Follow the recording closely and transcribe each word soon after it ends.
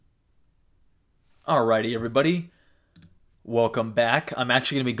Alrighty, everybody. Welcome back. I'm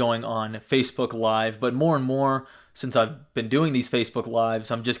actually going to be going on Facebook Live, but more and more, since I've been doing these Facebook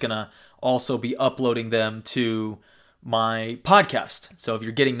Lives, I'm just going to also be uploading them to my podcast. So if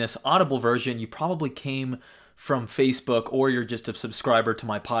you're getting this audible version, you probably came from Facebook or you're just a subscriber to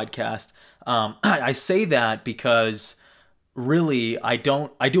my podcast. I say that because really I do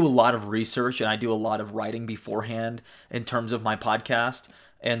a lot of research and I do a lot of writing beforehand in terms of my podcast.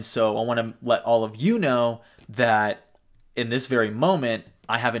 And so I want to let all of you know that in this very moment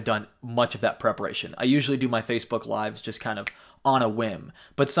I haven't done much of that preparation. I usually do my Facebook lives just kind of on a whim,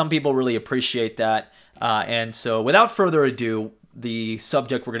 but some people really appreciate that. And so without further ado, the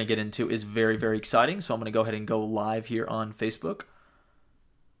subject we're going to get into is very, very exciting. So I'm going to go ahead and go live here on Facebook.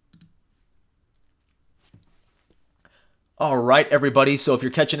 All right, everybody. So if you're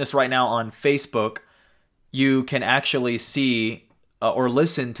catching this right now on Facebook, you can actually see or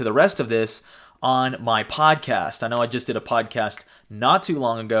listen to the rest of this on my podcast. I know I just did a podcast not too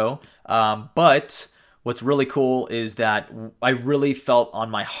long ago, but what's really cool is that I really felt on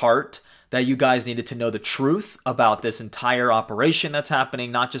my heart that you guys needed to know the truth about this entire operation that's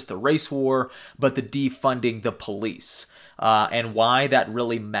happening, not just the race war, but the defunding the police, and why that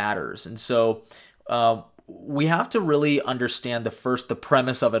really matters. And so, we have to really understand the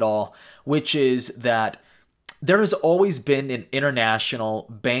premise of it all, which is that there has always been an international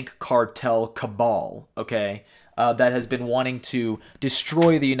bank cartel cabal, okay, that has been wanting to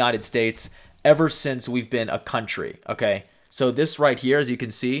destroy the United States ever since we've been a country, okay? So this right here, as you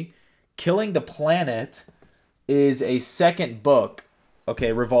can see, Killing the Planet is a second book,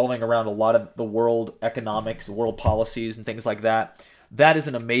 okay, revolving around a lot of the world economics, world policies, and things like that. That is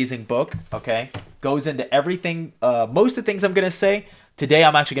an amazing book, okay? Goes into everything, most of the things I'm going to say. Today,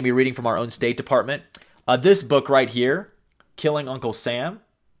 I'm actually going to be reading from our own State Department. This book right here, Killing Uncle Sam,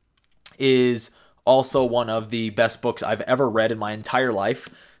 is also one of the best books I've ever read in my entire life.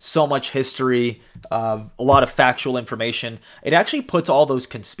 So much history, a lot of factual information. It actually puts all those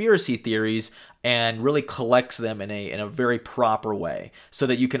conspiracy theories and really collects them in a very proper way so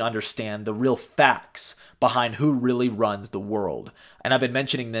that you can understand the real facts behind who really runs the world. And I've been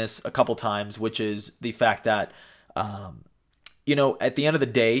mentioning this a couple times, which is the fact that, at the end of the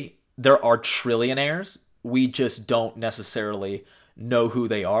day, there are trillionaires. We just don't necessarily know who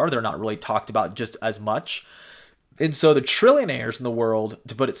they are. They're not really talked about just as much. And so the trillionaires in the world,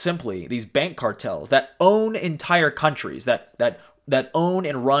 to put it simply, these bank cartels that own entire countries, that own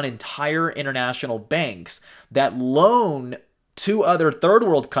and run entire international banks, that loan to other third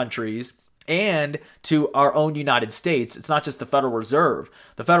world countries and to our own United States. It's not just the Federal Reserve.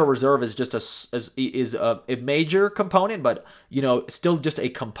 The Federal Reserve is just a major component, but still just a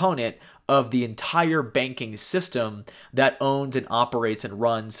component of the entire banking system that owns and operates and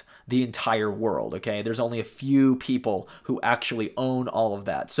runs the entire world. Okay, there's only a few people who actually own all of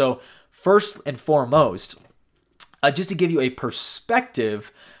that. So first and foremost, just to give you a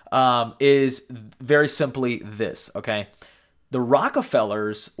perspective, is very simply this. Okay. The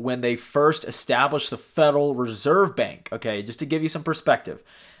Rockefellers, when they first established the Federal Reserve Bank, okay, just to give you some perspective,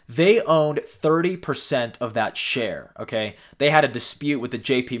 they owned 30% of that share, okay? They had a dispute with the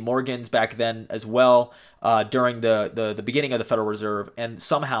JP Morgans back then as well, during the beginning of the Federal Reserve, and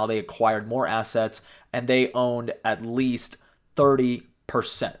somehow they acquired more assets, and they owned at least 30%,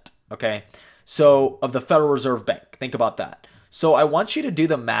 okay? So, of the Federal Reserve Bank, think about that. So I want you to do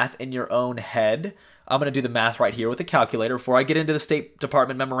the math in your own head. I'm going to do the math right here with a calculator before I get into the State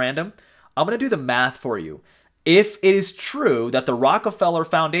Department memorandum. I'm going to do the math for you. If it is true that the Rockefeller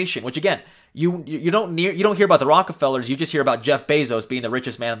Foundation, which again, you don't hear about the Rockefellers, you just hear about Jeff Bezos being the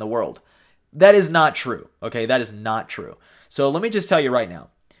richest man in the world. That is not true. Okay, that is not true. So let me just tell you right now.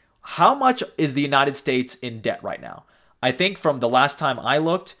 How much is the United States in debt right now? I think from the last time I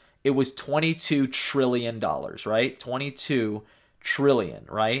looked, it was $22 trillion, right? 22 trillion,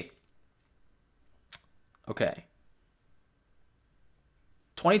 right? Okay.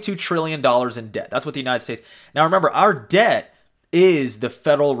 $22 trillion in debt. That's what the United States. Now remember, our debt is the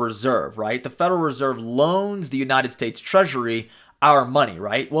Federal Reserve, right? The Federal Reserve loans the United States Treasury our money,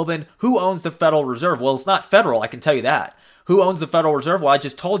 right? Well, then who owns the Federal Reserve? Well, it's not federal, I can tell you that. Who owns the Federal Reserve? Well, I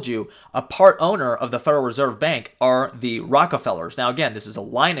just told you a part owner of the Federal Reserve Bank are the Rockefellers. Now, again, this is a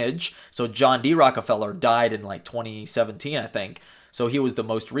lineage. So John D. Rockefeller died in like 2017, I think. So he was the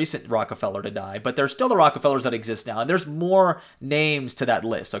most recent Rockefeller to die, but there's still the Rockefellers that exist now, and there's more names to that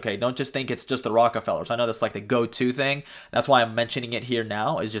list, okay? Don't just think it's just the Rockefellers. I know that's like the go-to thing. That's why I'm mentioning it here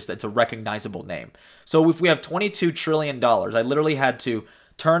now, is just it's a recognizable name. So if we have $22 trillion, I literally had to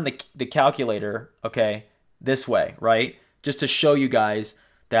turn the calculator, okay, this way, right? Just to show you guys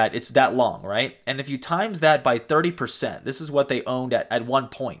that it's that long, right? And if you times that by 30%, this is what they owned at one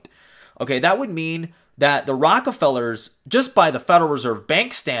point. Okay, that would mean that the Rockefellers, just by the Federal Reserve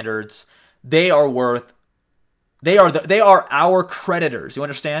Bank standards, they are our creditors. You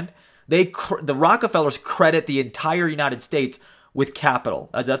understand? The Rockefellers credit the entire United States with capital.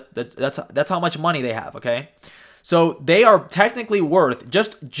 That's how much money they have. Okay, so they are technically worth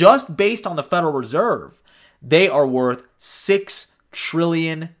just based on the Federal Reserve, they are worth $6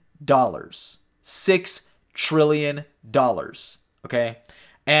 trillion. $6 trillion. Okay.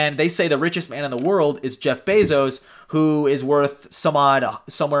 And they say the richest man in the world is Jeff Bezos, who is worth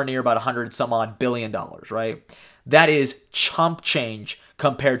somewhere near about 100 some odd billion dollars, right? That is chump change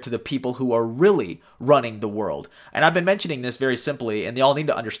compared to the people who are really running the world. And I've been mentioning this very simply, and they all need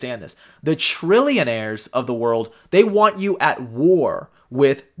to understand this. The trillionaires of the world, they want you at war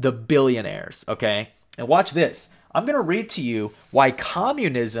with the billionaires, okay? And watch this. I'm going to read to you why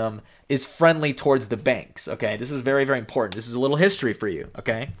communism is friendly towards the banks, okay? This is very, very important. This is a little history for you,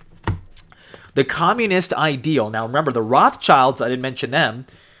 okay? The communist ideal. Now, remember, the Rothschilds, I didn't mention them,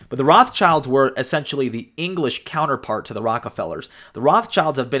 but the Rothschilds were essentially the English counterpart to the Rockefellers. The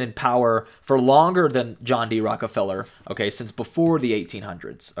Rothschilds have been in power for longer than John D. Rockefeller, okay, since before the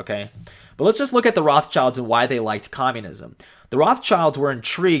 1800s, okay? But let's just look at the Rothschilds and why they liked communism. The Rothschilds were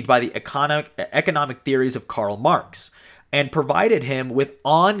intrigued by the economic theories of Karl Marx and provided him with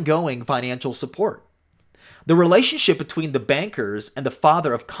ongoing financial support. The relationship between the bankers and the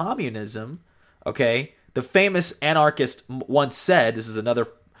father of communism, okay, the famous anarchist once said, this is another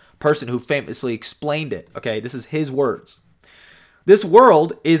person who famously explained it, okay, this is his words. This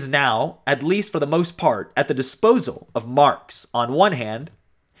world is now, at least for the most part, at the disposal of Marx on one hand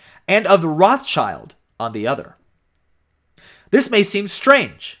and of the Rothschild on the other. This may seem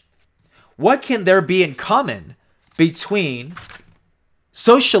strange. What can there be in common between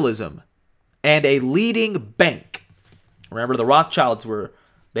socialism and a leading bank? Remember, the Rothschilds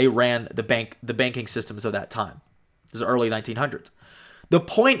they ran the banking systems of that time. This is early 1900s. The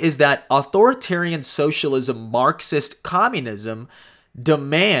point is that authoritarian socialism, Marxist communism,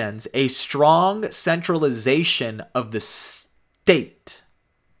 demands a strong centralization of the state.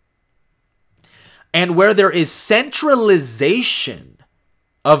 And where there is centralization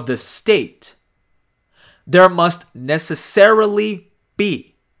of the state, there must necessarily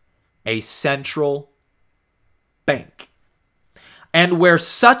be a central bank. And where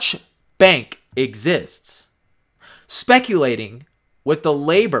such bank exists, speculating with the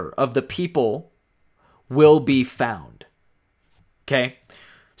labor of the people will be found. Okay?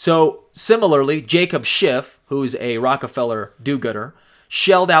 So similarly, Jacob Schiff, who's a Rockefeller do-gooder,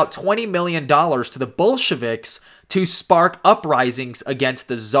 shelled out $20 million to the Bolsheviks to spark uprisings against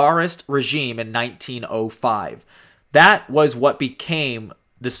the Tsarist regime in 1905. That was what became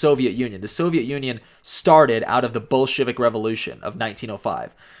the Soviet Union. The Soviet Union started out of the Bolshevik Revolution of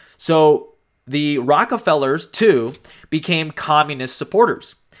 1905. So the Rockefellers, too, became communist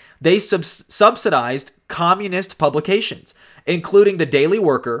supporters. They subsidized communist publications, including the Daily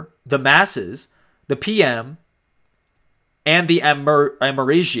Worker, the Masses, the PM, and the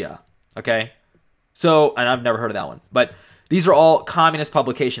Amerisia, okay? So, and I've never heard of that one, but these are all communist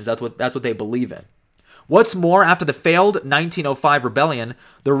publications. That's what they believe in. What's more, after the failed 1905 rebellion,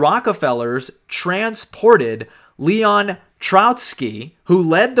 the Rockefellers transported Leon Trotsky, who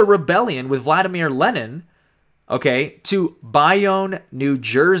led the rebellion with Vladimir Lenin, okay, to Bayonne, New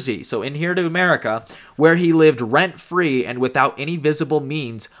Jersey. So in here to America, where he lived rent-free and without any visible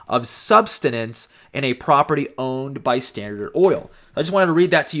means of subsistence in a property owned by Standard Oil. I just wanted to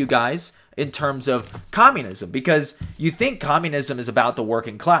read that to you guys in terms of communism, because you think communism is about the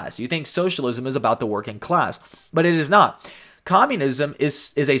working class. You think socialism is about the working class, but it is not. Communism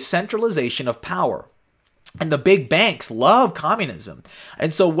is a centralization of power. And the big banks love communism.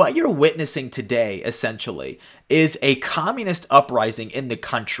 And so what you're witnessing today, essentially, is a communist uprising in the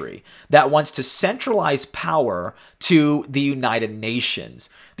country that wants to centralize power to the United Nations.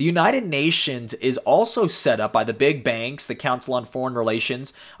 The United Nations is also set up by the big banks, the Council on Foreign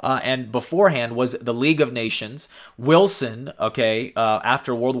Relations, and beforehand was the League of Nations. Wilson,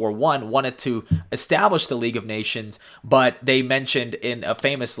 after World War I, wanted to establish the League of Nations, but they mentioned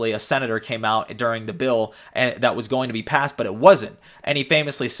famously, a senator came out during the bill that was going to be passed, but it wasn't. And he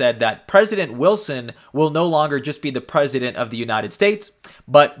famously said that President Wilson will no longer just be the president of the United States,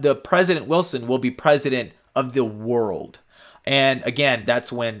 but the President Wilson will be president of the world. And again,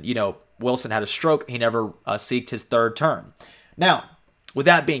 that's when, Wilson had a stroke. He never sought his third term. Now, with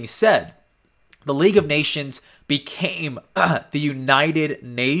that being said, the League of Nations became the United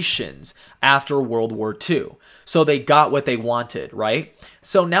Nations after World War II. So they got what they wanted, right?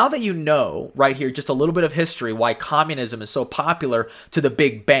 So now that you know, right here, just a little bit of history, why communism is so popular to the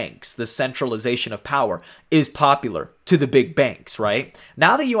big banks, the centralization of power is popular to the big banks, right?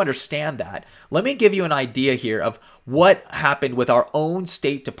 Now that you understand that, let me give you an idea here of what happened with our own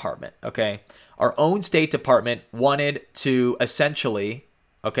State Department, okay? Our own State Department wanted to essentially,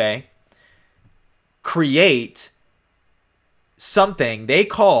 okay, create something they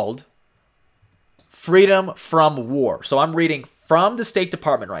called freedom from war. So I'm reading from the State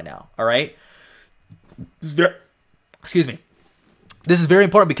Department right now, all right? Excuse me. This is very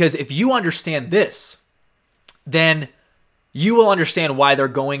important because if you understand this, then you will understand why they're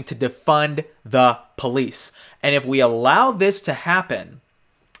going to defund the police. And if we allow this to happen,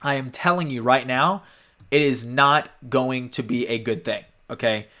 I am telling you right now, it is not going to be a good thing,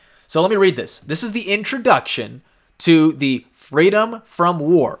 okay? So let me read this. This is the introduction to the Freedom from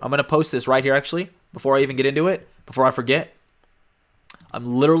War. I'm going to post this right here, actually, before I even get into it, before I forget. I'm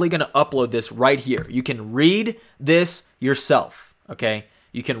literally going to upload this right here. You can read this yourself, okay?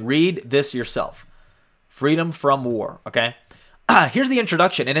 You can read this yourself. Freedom from War, okay? Here's the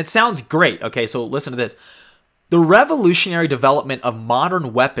introduction, and it sounds great, okay? So listen to this. The revolutionary development of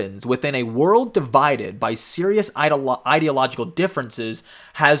modern weapons within a world divided by serious ideological differences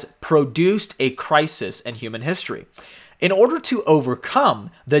has produced a crisis in human history. In order to overcome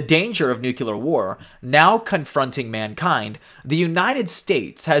the danger of nuclear war now confronting mankind, the United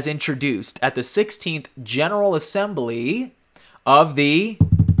States has introduced at the 16th General Assembly of the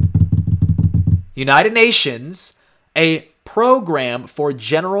United Nations a program for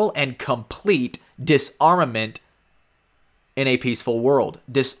general and complete disarmament in a peaceful world.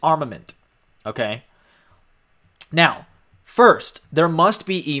 Disarmament. Okay? Now, first, there must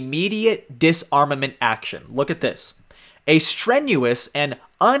be immediate disarmament action. Look at this. A strenuous and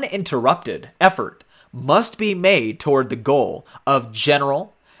uninterrupted effort must be made toward the goal of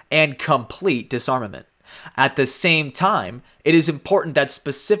general and complete disarmament. At the same time, it is important that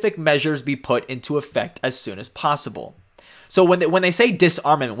specific measures be put into effect as soon as possible. So when they say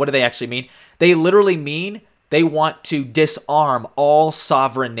disarmament, what do they actually mean? They literally mean they want to disarm all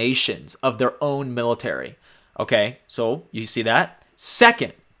sovereign nations of their own military. Okay, so you see that?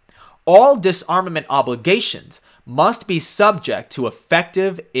 Second, all disarmament obligations must be subject to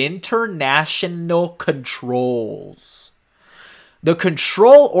effective international controls. The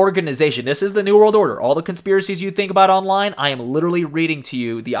control organization, this is the New World Order. All the conspiracies you think about online, I am literally reading to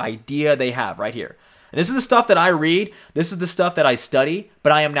you the idea they have right here. And this is the stuff that I read. This is the stuff that I study.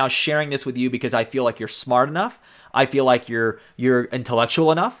 But I am now sharing this with you because I feel like you're smart enough. I feel like you're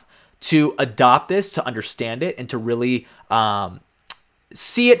intellectual enough to adopt this, to understand it, and to really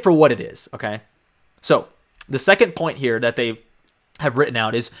see it for what it is. Okay? So the second point here that they have written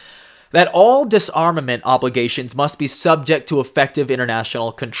out is that all disarmament obligations must be subject to effective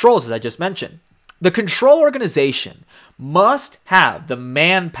international controls, as I just mentioned. The control organization must have the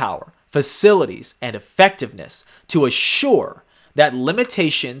manpower, facilities, and effectiveness to assure that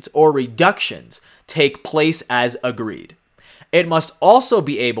limitations or reductions take place as agreed. It must also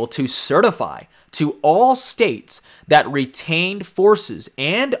be able to certify to all states that retained forces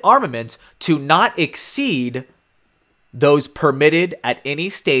and armaments to not exceed those permitted at any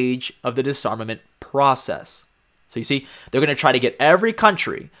stage of the disarmament process. So you see, they're going to try to get every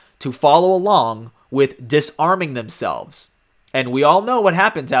country to follow along with disarming themselves. And we all know what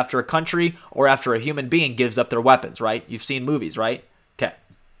happens after a country or after a human being gives up their weapons, right? You've seen movies, right? Okay.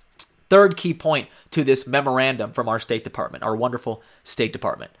 Third key point to this memorandum from our State Department, our wonderful State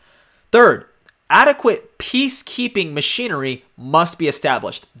Department. Third, adequate peacekeeping machinery must be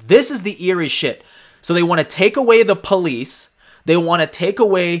established. This is the eerie shit. So they want to take away the police. They want to take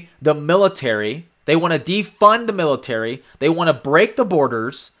away the military. They want to defund the military. They want to break the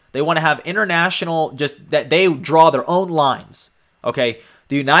borders. They want to have international, just that they draw their own lines. Okay?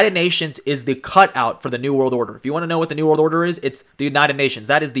 The United Nations is the cutout for the New World Order. If you want to know what the New World Order is, it's the United Nations.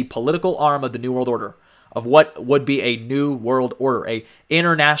 That is the political arm of the New World Order, of what would be a New World Order, a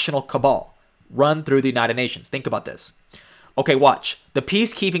international cabal run through the United Nations. Think about this. Okay, watch. The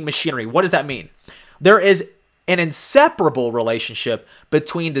peacekeeping machinery, what does that mean? There is an inseparable relationship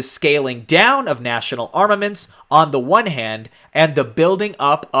between the scaling down of national armaments on the one hand and the building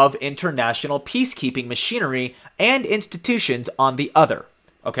up of international peacekeeping machinery and institutions on the other.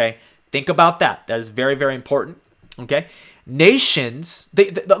 Okay, think about that. That is very, very important. Okay, nations.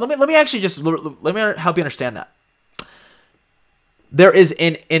 Let me help you understand that. There is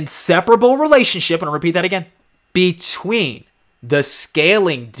an inseparable relationship, and I'll repeat that again, between the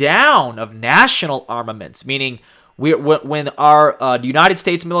scaling down of national armaments, meaning when our the United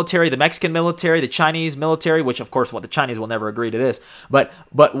States military, the Mexican military, the Chinese military, which of course the Chinese will never agree to this, but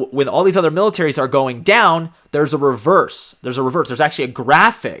when all these other militaries are going down, there's a reverse. There's actually a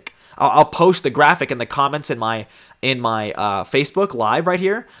graphic. I'll post the graphic in the comments in my Facebook Live right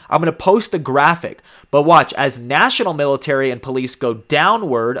here. I'm going to post the graphic. But watch, as national military and police go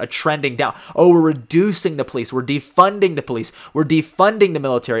downward, a trending down. Oh, we're reducing the police. We're defunding the police. We're defunding the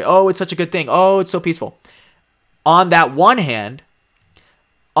military. Oh, it's such a good thing. Oh, it's so peaceful. On that one hand,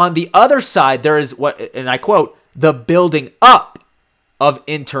 on the other side, there is what, and I quote, the building up of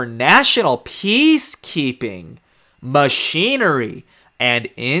international peacekeeping machinery and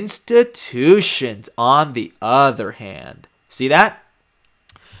institutions on the other hand. See that?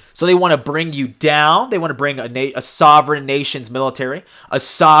 So they want to bring you down. They want to bring a sovereign nation's military, a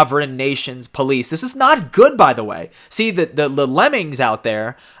sovereign nation's police. This is not good, by the way. See, the lemmings out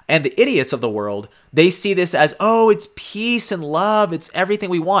there and the idiots of the world, they see this as, oh, it's peace and love. It's everything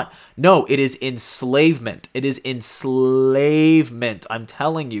we want. No, it is enslavement. It is enslavement. I'm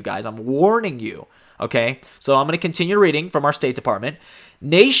telling you guys. I'm warning you. Okay? So I'm going to continue reading from our State Department.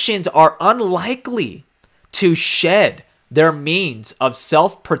 Nations are unlikely to shed their means of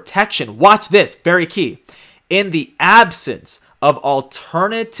self-protection. Watch this, very key. In the absence of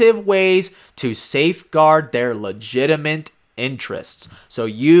alternative ways to safeguard their legitimate interests. So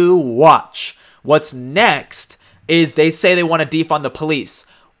you watch. What's next is they say they want to defund the police.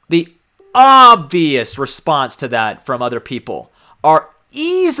 The obvious response to that from other people are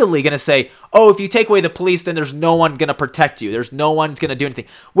easily going to say, oh, if you take away the police, then there's no one going to protect you. There's no one's going to do anything.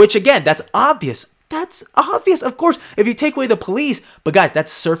 Which, again, that's obvious. That's obvious, of course, if you take away the police. But guys,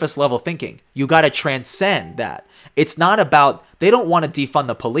 that's surface level thinking. You got to transcend that. It's not about, they don't want to defund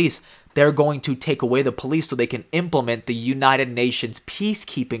the police. They're going to take away the police so they can implement the United Nations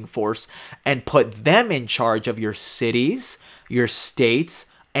peacekeeping force and put them in charge of your cities, your states,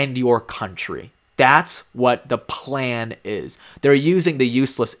 and your country. That's what the plan is. They're using the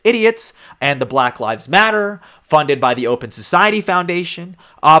useless idiots and the Black Lives Matter, funded by the Open Society Foundation,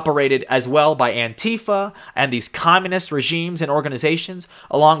 operated as well by Antifa and these communist regimes and organizations,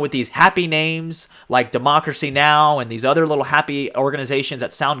 along with these happy names like Democracy Now! And these other little happy organizations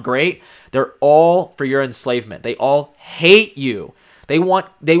that sound great. They're all for your enslavement. They all hate you. They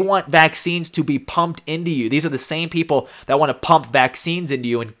want vaccines to be pumped into you. These are the same people that want to pump vaccines into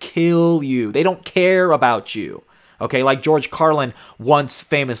you and kill you. They don't care about you. Okay, like George Carlin once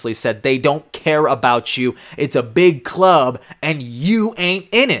famously said, they don't care about you. It's a big club and you ain't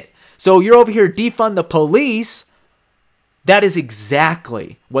in it. So you're over here defund the police. That is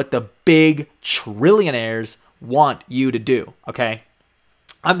exactly what the big trillionaires want you to do, okay?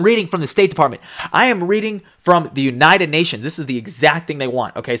 I'm reading from the State Department. I am reading from the United Nations. This is the exact thing they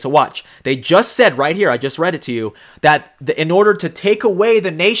want. Okay, so watch. They just said right here, I just read it to you, that in order to take away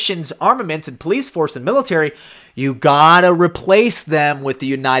the nation's armaments and police force and military, you gotta replace them with the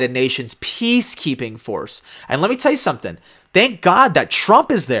United Nations peacekeeping force. And let me tell you something. Thank God that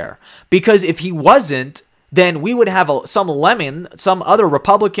Trump is there. Because if he wasn't, then we would have some lemon, some other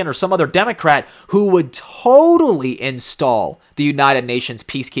Republican or some other Democrat who would totally install the United Nations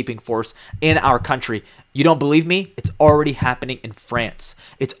peacekeeping force in our country. You don't believe me? It's already happening in France.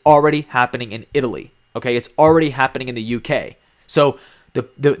 It's already happening in Italy. Okay, it's already happening in the UK. So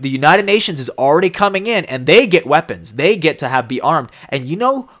the United Nations is already coming in and they get weapons. They get to be armed. And you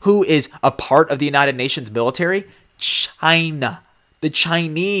know who is a part of the United Nations military? China. The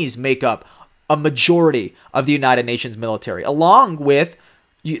Chinese make up a majority of the United Nations military, along with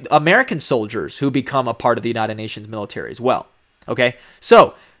American soldiers who become a part of the United Nations military as well. Okay,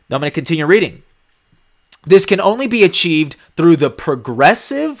 so now I'm going to continue reading. This can only be achieved through the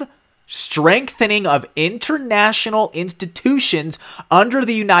progressive strengthening of international institutions under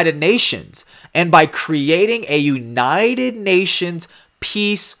the United Nations and by creating a United Nations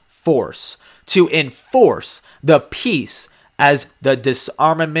peace force to enforce the peace as the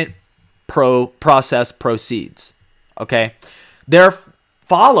disarmament process proceeds. Okay, there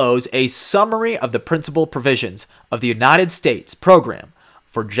follows a summary of the principal provisions of the United States program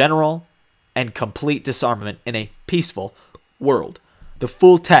for general and complete disarmament in a peaceful world. The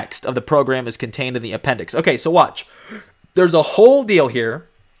full text of the program is contained in the appendix. Okay, so watch. There's a whole deal here.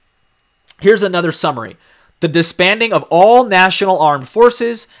 Here's another summary. The disbanding of all national armed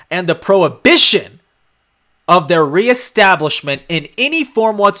forces and the prohibition of their reestablishment in any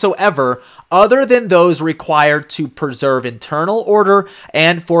form whatsoever other than those required to preserve internal order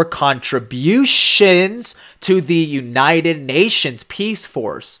and for contributions to the United Nations peace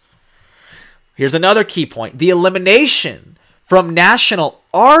force. Here's another key point. The elimination from national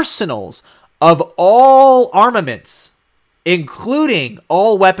arsenals of all armaments, including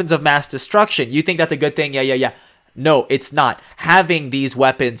all weapons of mass destruction. You think that's a good thing? Yeah. No, it's not. Having these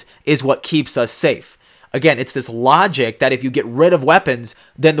weapons is what keeps us safe. Again, it's this logic that if you get rid of weapons,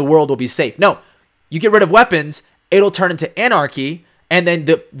 then the world will be safe. No, you get rid of weapons, it'll turn into anarchy, and then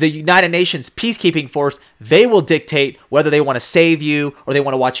the United Nations peacekeeping force, they will dictate whether they want to save you, or they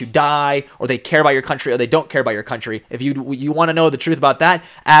want to watch you die, or they care about your country, or they don't care about your country. If you want to know the truth about that,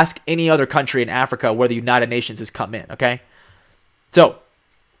 ask any other country in Africa where the United Nations has come in, okay? So,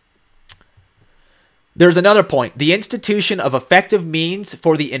 there's another point. The institution of effective means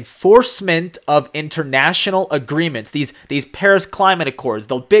for the enforcement of international agreements. These Paris Climate Accords,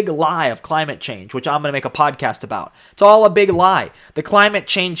 the big lie of climate change, which I'm going to make a podcast about. It's all a big lie. The climate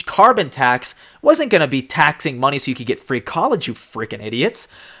change carbon tax wasn't going to be taxing money so you could get free college, you freaking idiots.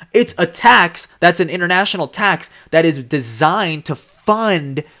 It's a tax that's an international tax that is designed to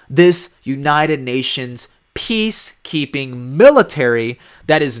fund this United Nations peacekeeping military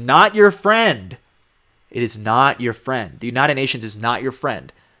that is not your friend. It is not your friend. The United Nations is not your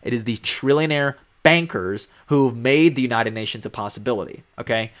friend. It is the trillionaire bankers who have made the United Nations a possibility.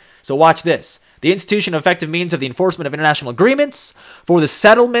 Okay? So watch this. The institution of effective means of the enforcement of international agreements for the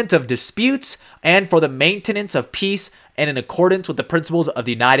settlement of disputes and for the maintenance of peace and in accordance with the principles of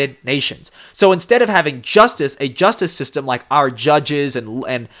the United Nations. So instead of having a justice system like our judges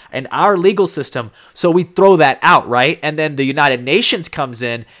and our legal system, so we throw that out, right? And then the United Nations comes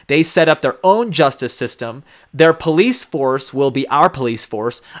in, they set up their own justice system, their police force will be our police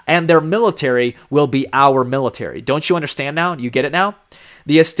force, and their military will be our military. Don't you understand now? You get it now?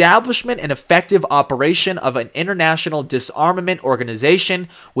 The establishment and effective operation of an international disarmament organization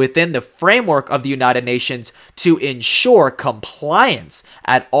within the framework of the United Nations to ensure compliance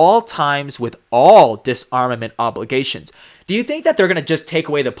at all times with all disarmament obligations. Do you think that they're going to just take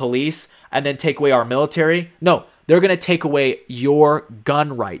away the police and then take away our military? No, they're going to take away your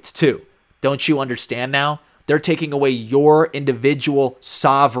gun rights too. Don't you understand now? They're taking away your individual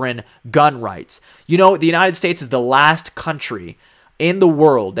sovereign gun rights. You know, the United States is the last country in the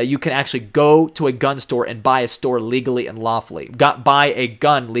world that you can actually go to a gun store and buy buy a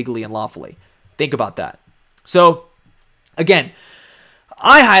gun legally and lawfully. Think about that. So, again,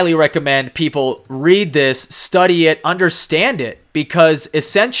 I highly recommend people read this, study it, understand it, because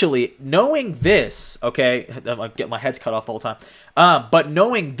essentially knowing this, okay, I get my head's cut off the whole time, but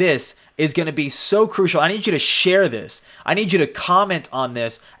knowing this is going to be so crucial. I need you to share this. I need you to comment on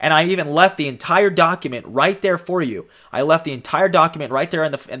this, and I even left the entire document right there for you. I left the entire document right there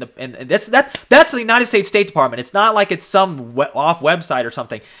that's the United States State Department. It's not like it's some off website or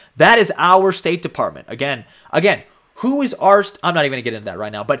something. That is our State Department. Again. Who is our... I'm not even going to get into that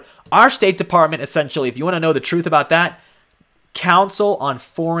right now. But our State Department, essentially, if you want to know the truth about that, Council on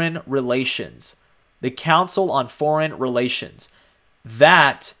Foreign Relations. The Council on Foreign Relations.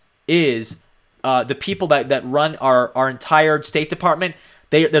 That is the people that run our entire State Department.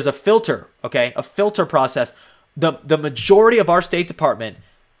 There's a filter, okay? A filter process. The majority of our State Department,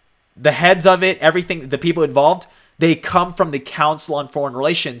 the heads of it, everything, the people involved, they come from the Council on Foreign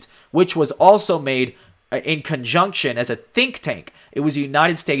Relations, which was also made in conjunction as a think tank. It was a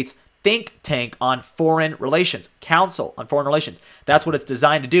United States think tank on foreign relations, Council on Foreign Relations. That's what it's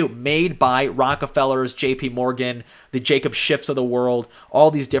designed to do, made by Rockefellers, JP Morgan, the Jacob Schiffs of the world,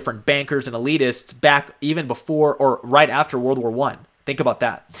 all these different bankers and elitists back even before or right after World War I. Think about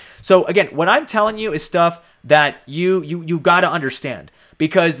that. So again, what I'm telling you is stuff that you got to understand,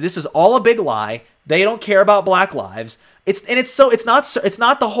 because this is all a big lie. They don't care about black lives. It's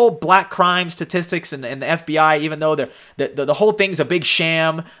not the whole black crime statistics and the FBI, even though the whole thing's a big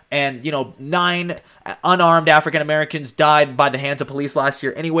sham, and 9 unarmed African Americans died by the hands of police last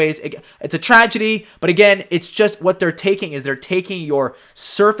year. Anyways, it's a tragedy, but again, it's just what they're taking your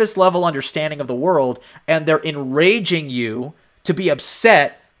surface level understanding of the world, and they're enraging you to be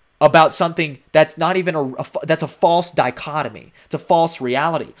upset about something that's not even that's a false dichotomy. It's a false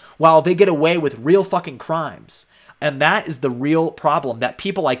reality, while they get away with real fucking crimes. And that is the real problem, that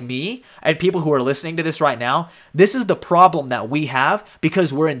people like me and people who are listening to this right now, this is the problem that we have,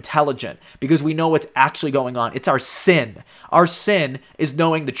 because we're intelligent, because we know what's actually going on. It's our sin. Our sin is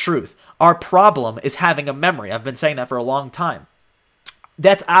knowing the truth. Our problem is having a memory. I've been saying that for a long time.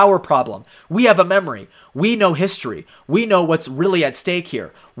 That's our problem. We have a memory. We know history. We know what's really at stake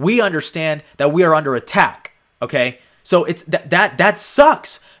here. We understand that we are under attack. Okay? So it's that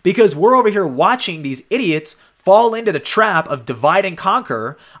sucks, because we're over here watching these idiots fall into the trap of divide and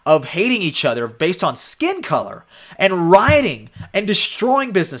conquer, of hating each other based on skin color, and rioting and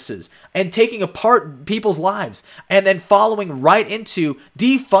destroying businesses and taking apart people's lives, and then following right into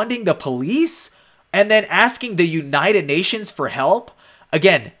defunding the police and then asking the United Nations for help.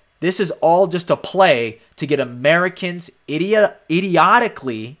 Again, this is all just a play to get Americans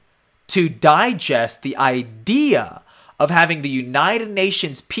idiotically to digest the idea of having the United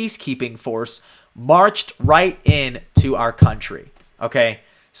Nations peacekeeping force marched right in to our country. Okay?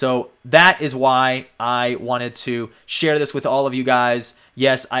 So that is why I wanted to share this with all of you guys.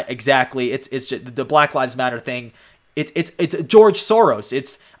 Yes, exactly. It's just the Black Lives Matter thing. It's George Soros.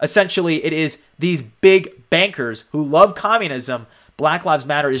 It is these big bankers who love communism. Black Lives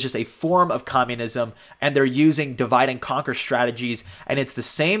Matter is just a form of communism, and they're using divide and conquer strategies, and it's the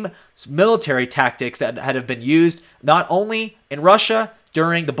same military tactics that have been used not only in Russia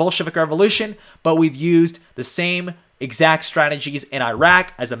during the Bolshevik Revolution, but we've used the same exact strategies in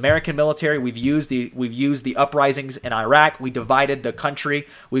Iraq. As American military, we've used the uprisings in Iraq. We divided the country.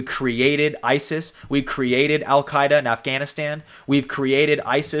 We created ISIS. We created Al Qaeda in Afghanistan. We've created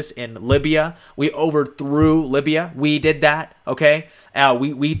ISIS in Libya. We overthrew Libya. We did that. Okay,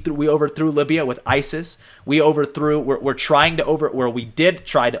 we overthrew Libya with ISIS. We did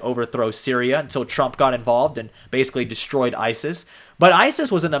try to overthrow Syria until Trump got involved and basically destroyed ISIS. But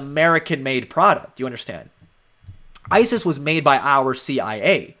ISIS was an American-made product. Do you understand? ISIS was made by our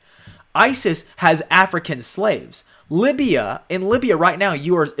CIA. ISIS has African slaves. In Libya right now,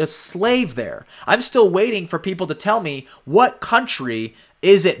 you are a slave there. I'm still waiting for people to tell me what country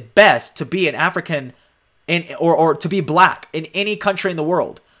is it best to be an African or to be black in any country in the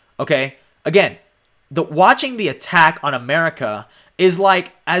world. Okay? Again, watching the attack on America is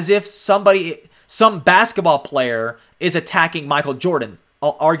like as if some basketball player is attacking Michael Jordan,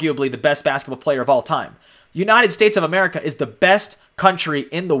 arguably the best basketball player of all time. United States of America is the best country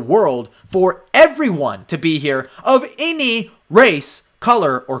in the world for everyone to be here of any race,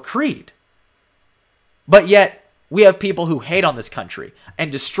 color, or creed. But yet, we have people who hate on this country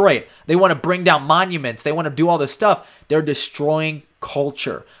and destroy it. They want to bring down monuments. They want to do all this stuff. They're destroying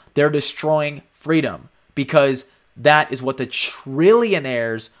culture. They're destroying freedom because that is what the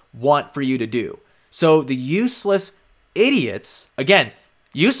trillionaires want for you to do. So the useless idiots, again,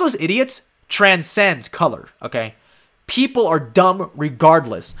 useless idiots transcends color, okay? People are dumb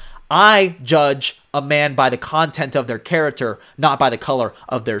regardless. I judge a man by the content of their character, not by the color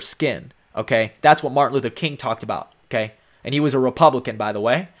of their skin, okay? That's what Martin Luther King talked about, okay? And he was a Republican, by the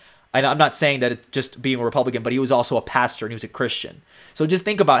way. And I'm not saying that it's just being a Republican, but he was also a pastor and he was a Christian. So just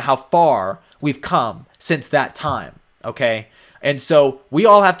think about how far we've come since that time, okay? And so we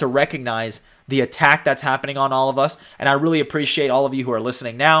all have to recognize the attack that's happening on all of us. And I really appreciate all of you who are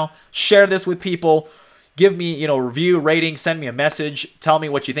listening now. Share this with people. Give me, review, rating, send me a message. Tell me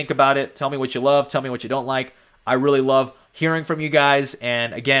what you think about it. Tell me what you love. Tell me what you don't like. I really love hearing from you guys.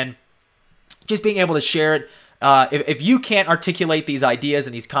 And again, just being able to share it. If you can't articulate these ideas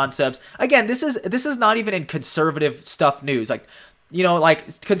and these concepts, again, this is not even in conservative stuff news. Like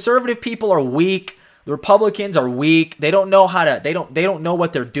conservative people are weak. The Republicans are weak. They don't know they don't know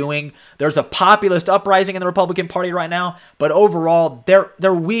what they're doing. There's a populist uprising in the Republican Party right now, but overall they're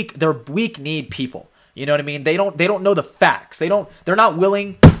weak. They're weak-kneed people. You know what I mean? They don't know the facts. They're not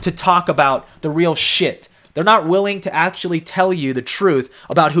willing to talk about the real shit. They're not willing to actually tell you the truth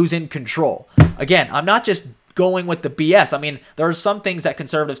about who's in control. Again, I'm not just going with the BS. I mean, there are some things that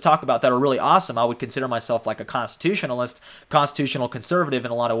conservatives talk about that are really awesome. I would consider myself like a constitutionalist, constitutional conservative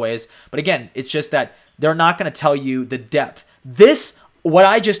in a lot of ways. But again, it's just that they're not going to tell you the depth. What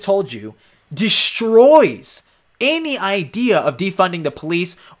I just told you, destroys any idea of defunding the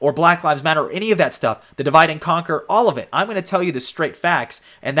police or Black Lives Matter or any of that stuff, the divide and conquer, all of it. I'm going to tell you the straight facts,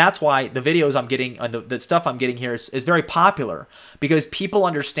 and that's why the videos I'm getting and the stuff I'm getting here is very popular, because people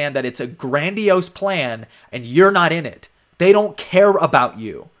understand that it's a grandiose plan and you're not in it. They don't care about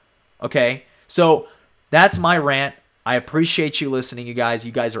you, okay? So that's my rant. I appreciate you listening, you guys.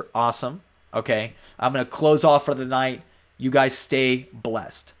 You guys are awesome, okay? I'm going to close off for the night. You guys stay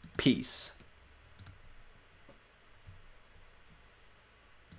blessed. Peace.